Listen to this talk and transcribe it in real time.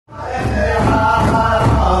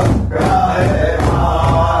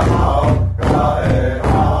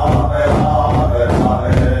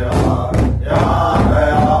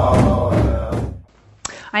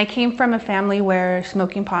I came from a family where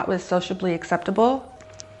smoking pot was sociably acceptable.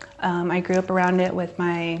 I grew up around it with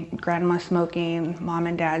my grandma smoking, mom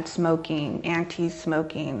and dad smoking, aunties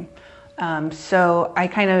smoking. So I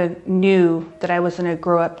kind of knew that I was going to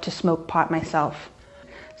grow up to smoke pot myself.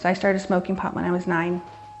 So I started smoking pot when I was 9.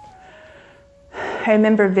 I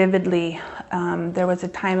remember vividly, there was a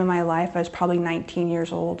time in my life, I was probably 19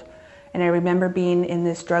 years old, and I remember being in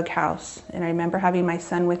this drug house, and I remember having my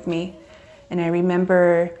son with me, and I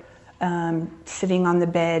remember sitting on the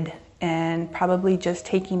bed and probably just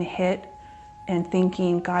taking a hit and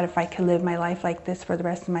thinking, God, if I could live my life like this for the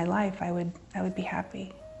rest of my life, I would be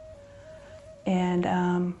happy. And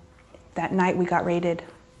that night we got raided,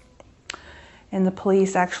 and the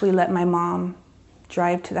police actually let my mom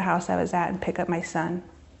drive to the house I was at and pick up my son.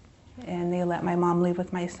 And they let my mom leave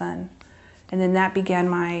with my son. And then that began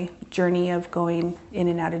my journey of going in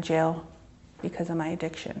and out of jail because of my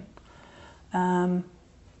addiction.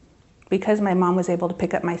 Because my mom was able to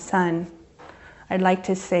pick up my son, I'd like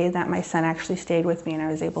to say that my son actually stayed with me and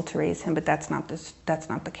I was able to raise him, but that's not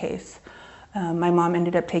the case. My mom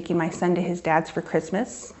ended up taking my son to his dad's for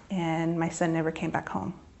Christmas, and my son never came back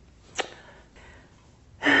home.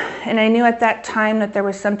 And I knew at that time that there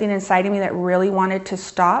was something inside of me that really wanted to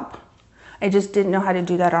stop. I just didn't know how to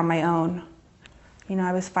do that on my own. You know,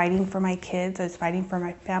 I was fighting for my kids, I was fighting for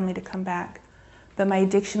my family to come back, but my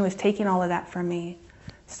addiction was taking all of that from me.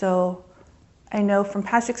 So I know from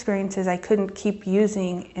past experiences I couldn't keep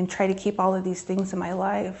using and try to keep all of these things in my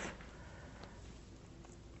life.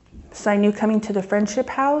 So I knew coming to the Friendship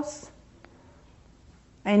House,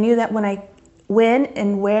 I knew that when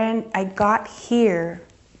I got here,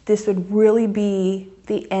 this would really be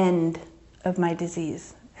the end of my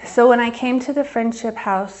disease. So when I came to the Friendship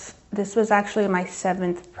House, this was actually my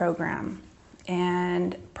 7th program.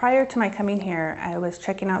 And prior to my coming here, I was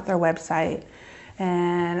checking out their website,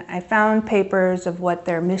 and I found papers of what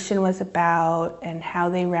their mission was about and how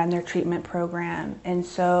they ran their treatment program. And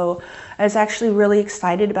so I was actually really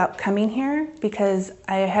excited about coming here because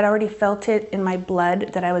I had already felt it in my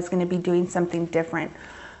blood that I was going to be doing something different.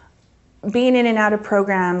 Being in and out of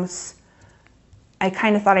programs, I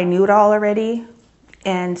kind of thought I knew it all already.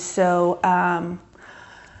 And so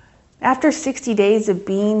after 60 days of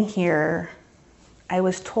being here, I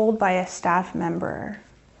was told by a staff member,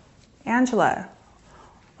 Angela,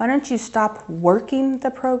 why don't you stop working the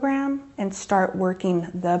program and start working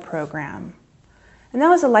the program? And that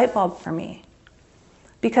was a light bulb for me,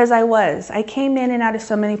 because I came in and out of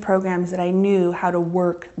so many programs that I knew how to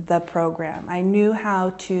work the program. I knew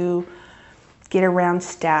how to get around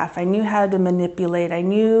staff. I knew how to manipulate. I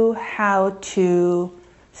knew how to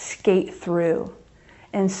skate through.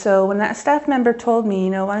 And so when that staff member told me, you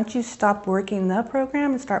know, why don't you stop working the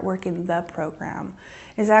program and start working the program,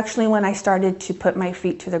 is actually when I started to put my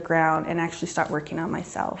feet to the ground and actually start working on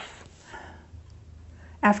myself.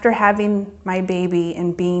 After having my baby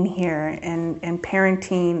and being here and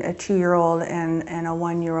parenting a 2-year-old and a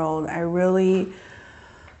 1-year-old, I really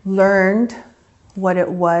learned what it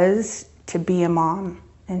was to be a mom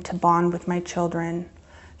and to bond with my children.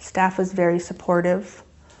 Staff was very supportive.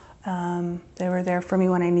 They were there for me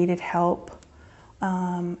when I needed help.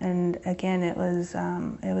 And again, it was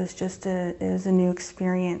a new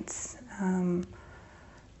experience.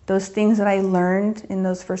 Those things that I learned in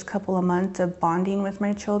those first couple of months of bonding with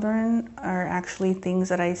my children are actually things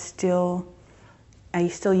that I still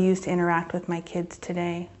use to interact with my kids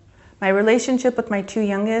today. My relationship with my 2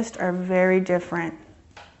 youngest are very different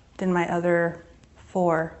than my other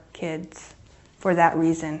 4 kids for that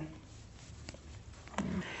reason.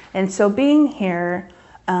 And so being here,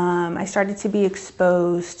 I started to be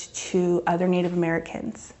exposed to other Native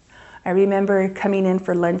Americans. I remember coming in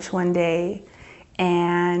for lunch one day,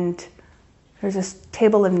 and there's this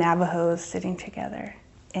table of Navajos sitting together,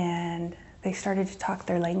 and they started to talk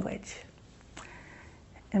their language.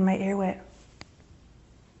 And my ear went.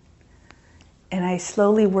 And I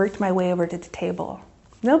slowly worked my way over to the table.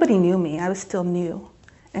 Nobody knew me, I was still new.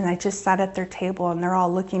 And I just sat at their table and they're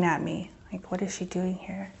all looking at me, like, what is she doing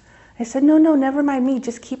here? I said, no, never mind me,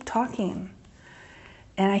 just keep talking.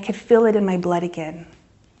 And I could feel it in my blood again.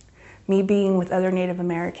 Me being with other Native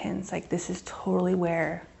Americans, like, this is totally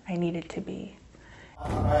where I needed to be.